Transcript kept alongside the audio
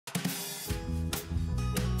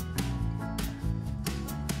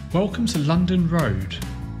Welcome to London Road.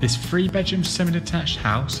 This 3-bedroom semi-detached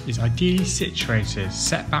house is ideally situated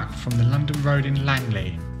set back from the London Road in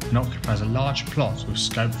Langley and occupies a large plot with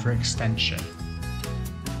scope for extension.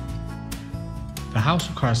 The house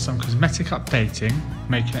requires some cosmetic updating,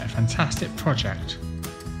 making it a fantastic project.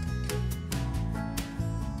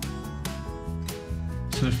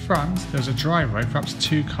 To the front, there is a driveway for up to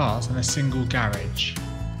 2 cars and a single garage.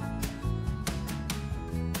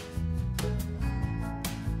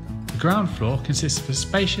 The ground floor consists of a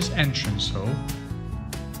spacious entrance hall,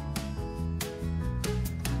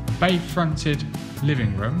 a bay-fronted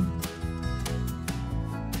living room,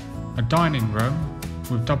 a dining room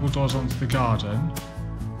with double doors onto the garden,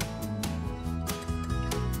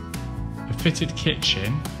 a fitted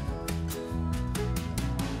kitchen,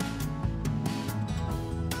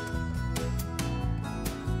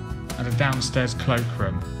 and a downstairs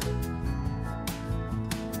cloakroom.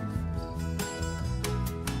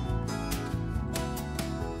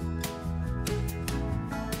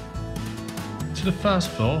 To the first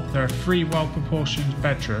floor, there are 3 well-proportioned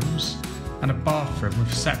bedrooms and a bathroom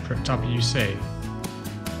with separate WC.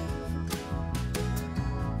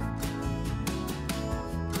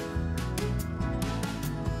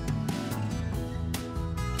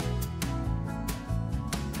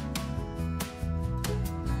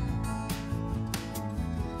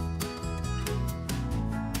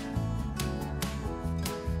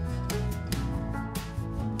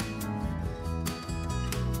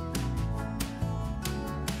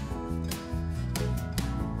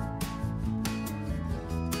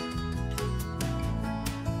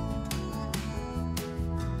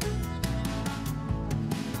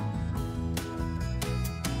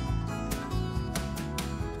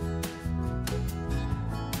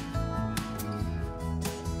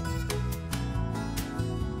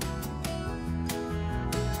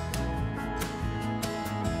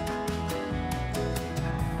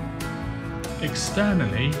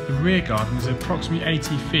 Externally, the rear garden is approximately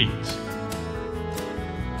 80 feet.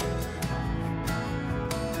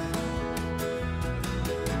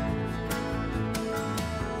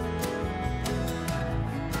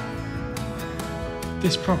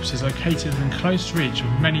 This property is located within close reach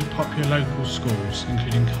of many popular local schools,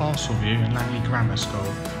 including Castleview and Langley Grammar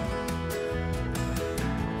School.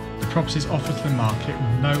 The property is offered to the market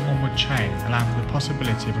with no onward chain, allowing for the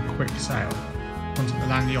possibility of a quick sale. Contact the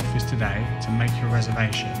Langley office today to make your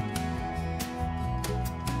reservation.